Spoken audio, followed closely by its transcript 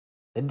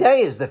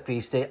Today is the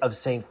feast day of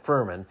Saint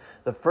Firmin,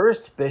 the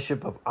first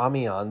bishop of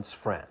Amiens,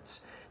 France.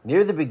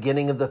 Near the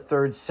beginning of the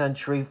 3rd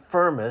century,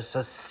 Firmus,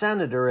 a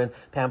senator in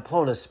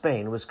Pamplona,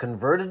 Spain, was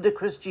converted to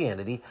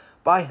Christianity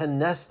by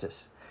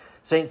Honestus.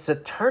 Saint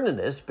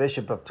Saturninus,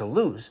 bishop of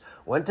Toulouse,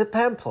 went to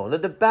Pamplona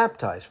to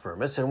baptize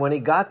Firmus, and when he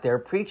got there,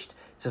 preached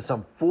to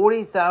some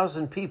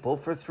 40,000 people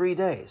for 3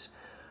 days.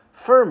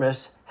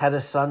 Firmus had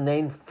a son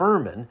named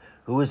Firmin,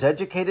 who was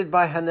educated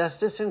by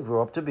Honestus and grew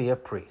up to be a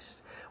priest.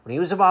 When he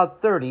was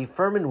about 30,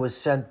 Firmin was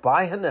sent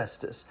by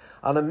Honestus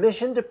on a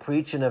mission to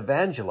preach and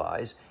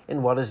evangelize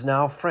in what is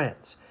now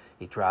France.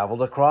 He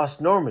traveled across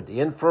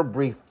Normandy and for a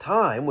brief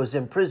time was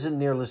imprisoned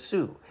near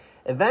Lisieux.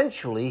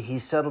 Eventually, he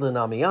settled in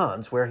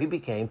Amiens, where he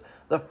became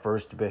the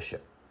first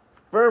bishop.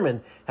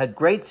 Firmin had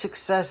great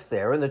success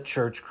there, and the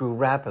church grew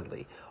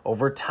rapidly.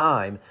 Over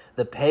time,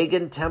 the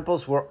pagan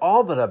temples were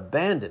all but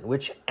abandoned,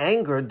 which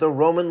angered the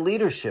Roman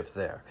leadership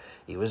there.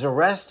 He was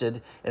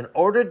arrested and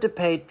ordered to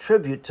pay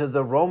tribute to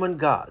the Roman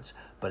gods,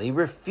 but he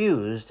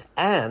refused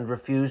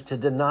to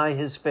deny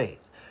his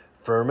faith.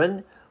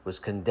 Firmin was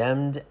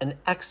condemned and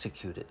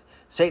executed.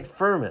 St.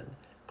 Firmin,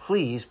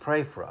 please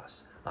pray for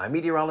us. I'm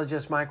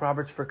meteorologist Mike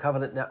Roberts for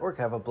Covenant Network.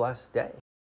 Have a blessed day.